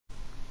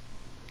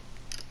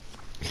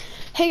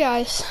Hey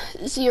guys,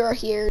 Zero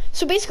here.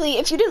 So basically,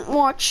 if you didn't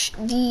watch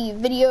the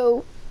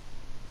video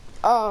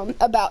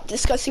about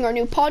discussing our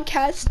new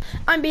podcast,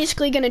 I'm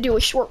basically going to do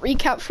a short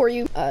recap for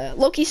you.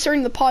 Loki's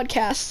starting the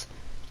podcast,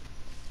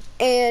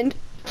 and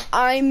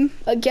I'm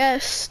a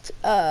guest.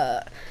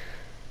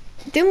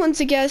 Dylan's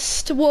a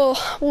guest.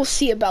 We'll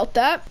see about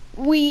that.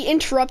 We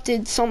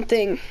interrupted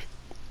something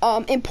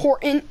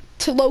important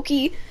to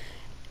Loki,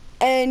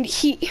 and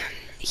he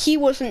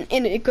wasn't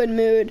in a good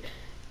mood.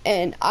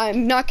 And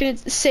I'm not going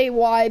to say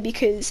why,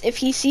 because if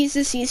he sees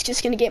this, he's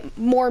just going to get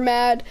more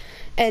mad,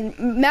 and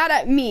mad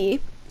at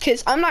me,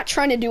 because I'm not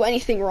trying to do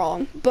anything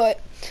wrong.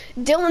 But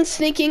Dylan's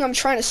thinking I'm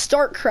trying to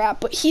start crap,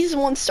 but he's the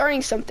one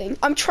starting something.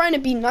 I'm trying to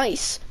be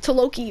nice to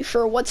Loki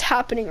for what's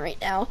happening right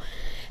now,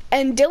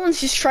 and Dylan's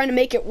just trying to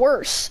make it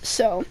worse.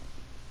 So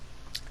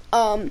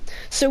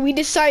we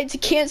decided to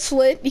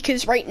cancel it,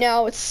 because right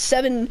now it's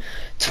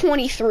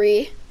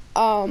 7:23,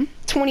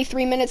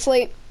 23 minutes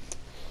late,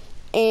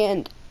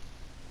 and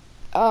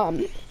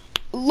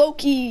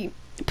Loki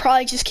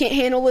probably just can't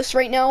handle this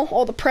right now,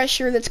 all the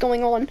pressure that's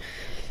going on.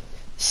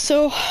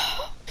 So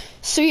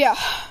yeah,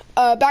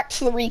 back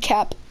to the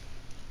recap.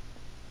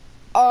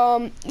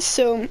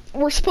 So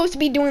we're supposed to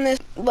be doing this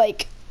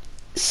like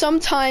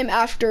sometime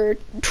after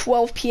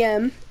 12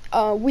 p.m.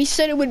 We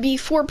said it would be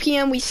 4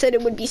 p.m. We said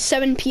it would be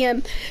 7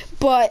 p.m.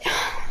 But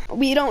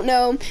we don't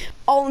know.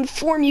 I'll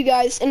inform you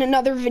guys in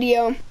another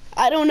video.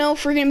 I don't know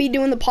if we're gonna be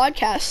doing the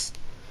podcast.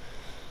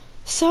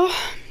 So,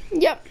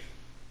 yep.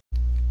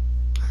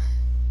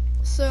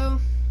 So,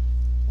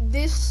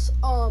 this,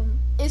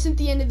 isn't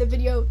the end of the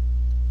video.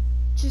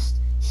 Just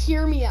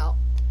hear me out.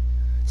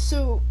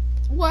 So,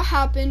 what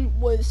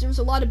happened was there was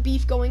a lot of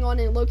beef going on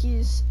in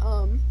Loki's,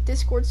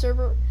 Discord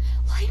server.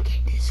 Link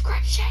in the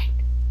description.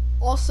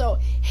 Also,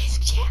 his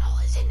channel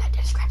is in the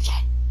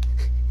description.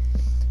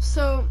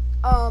 So,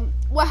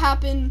 what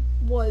happened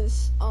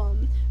was,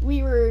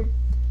 we were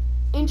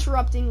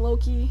interrupting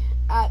Loki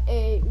at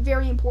a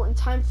very important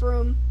time for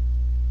him,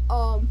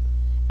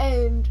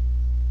 and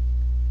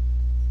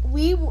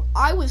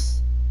I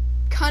was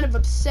kind of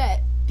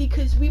upset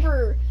because we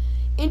were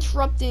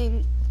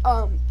interrupting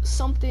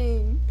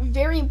something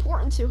very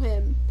important to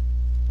him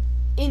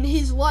in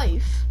his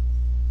life.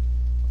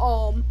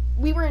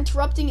 We were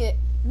interrupting it.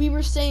 We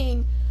were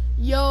saying,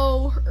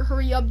 "Yo,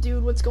 hurry up,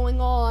 dude, what's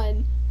going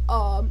on?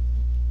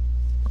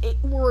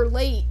 We're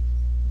late."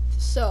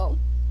 So,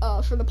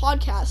 for the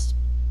podcast.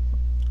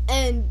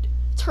 And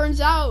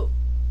turns out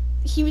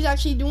he was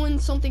actually doing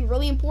something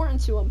really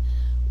important to him.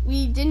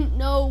 We didn't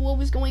know what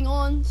was going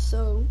on,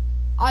 so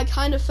I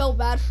kind of felt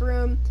bad for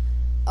him.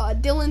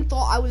 Dylan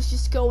thought I was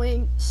just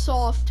going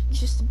soft,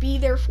 just to be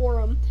there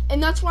for him.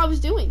 And that's what I was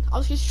doing. I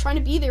was just trying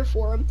to be there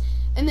for him.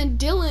 And then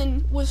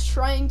Dylan was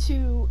trying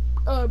to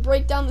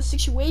break down the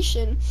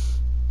situation.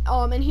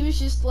 And he was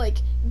just, like,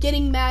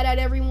 getting mad at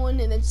everyone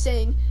and then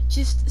saying,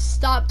 just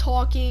stop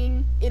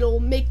talking, it'll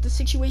make the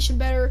situation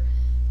better.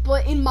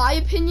 But in my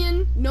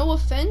opinion, no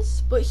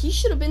offense, but he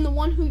should have been the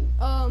one who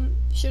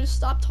should have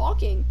stopped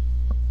talking.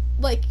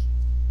 Like,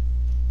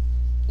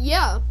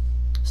 yeah.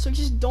 So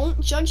just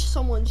don't judge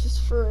someone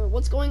just for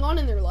what's going on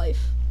in their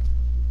life.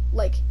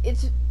 Like,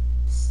 it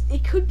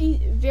could be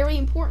very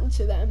important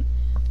to them,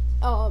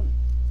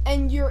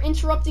 and you're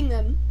interrupting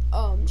them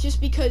just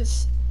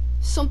because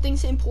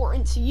something's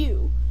important to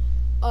you.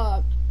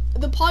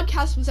 The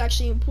podcast was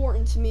actually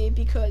important to me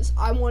because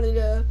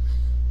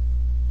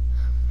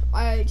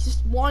I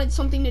just wanted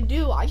something to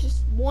do. I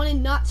just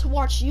wanted not to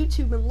watch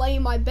YouTube and lay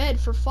in my bed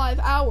for 5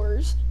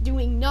 hours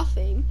doing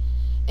nothing.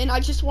 And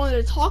I just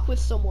wanted to talk with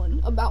someone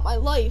about my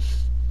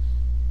life.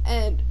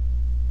 And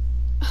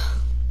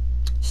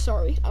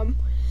sorry,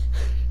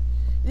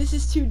 this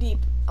is too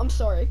deep. I'm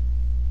sorry.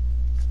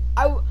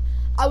 I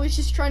was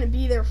just trying to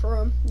be there for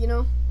him, you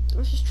know? I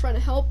was just trying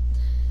to help.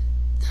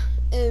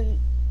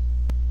 And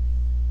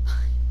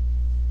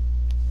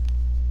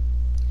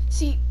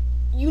see,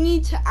 you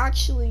need to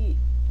actually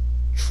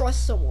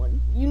trust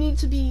someone. You need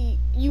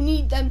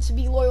them to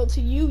be loyal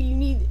to you. You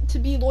need to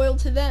be loyal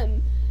to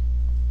them.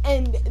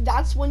 And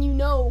that's when you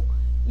know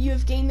you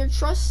have gained their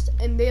trust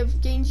and they have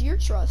gained your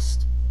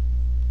trust.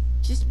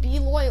 Just be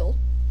loyal.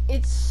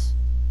 It's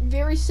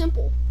very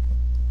simple.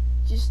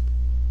 Just,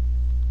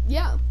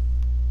 yeah.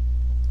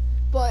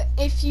 But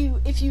if you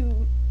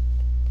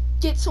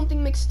get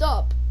something mixed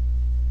up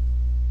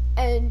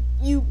and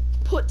you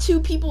put two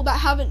people that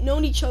haven't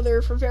known each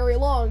other for very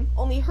long,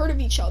 only heard of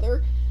each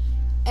other,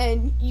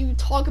 and you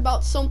talk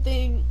about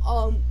something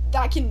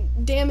that can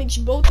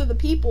damage both of the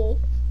people,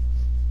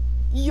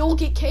 you'll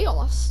get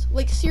chaos.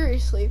 Like,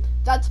 seriously.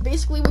 That's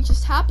basically what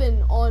just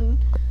happened on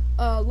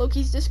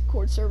Loki's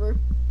Discord server.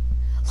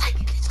 Like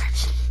in the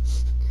description.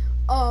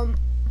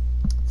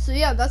 So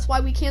yeah, that's why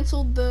we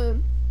canceled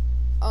the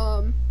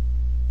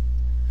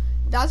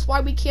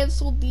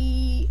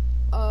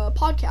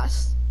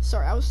podcast.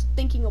 Sorry, I was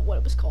thinking of what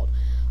it was called.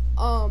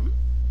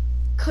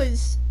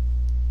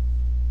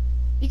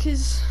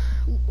 Because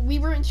we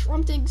were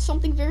interrupting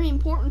something very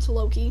important to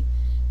Loki,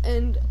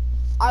 and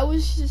I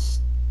was just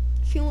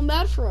feeling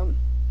bad for him.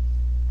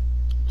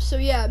 So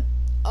yeah,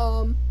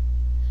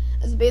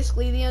 that's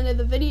basically the end of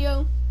the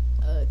video.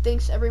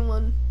 Thanks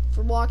everyone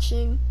for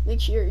watching. Make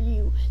sure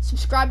you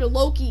subscribe to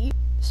Loki.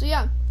 So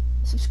yeah,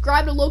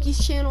 subscribe to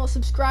Loki's channel,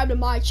 subscribe to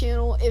my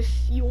channel if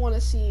you want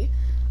to see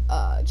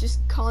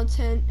just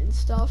content and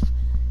stuff,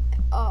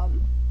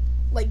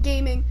 like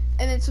gaming,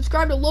 and then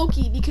subscribe to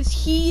Loki because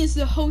he is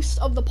the host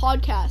of the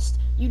podcast.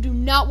 You do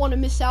not want to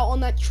miss out on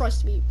that,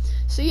 trust me.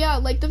 So yeah,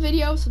 like the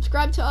video,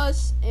 subscribe to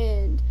us,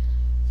 and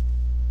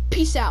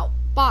peace out.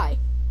 Bye.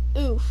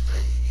 Oof.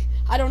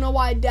 I don't know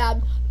why I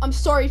dabbed. I'm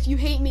sorry if you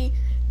hate me.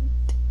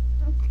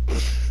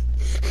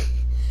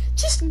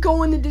 Just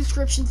go in the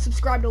description,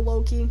 subscribe to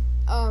Loki.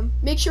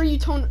 Make sure you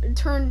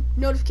turn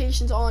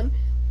notifications on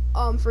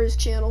for his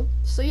channel.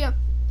 So yeah,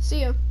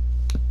 see ya.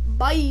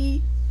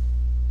 Bye.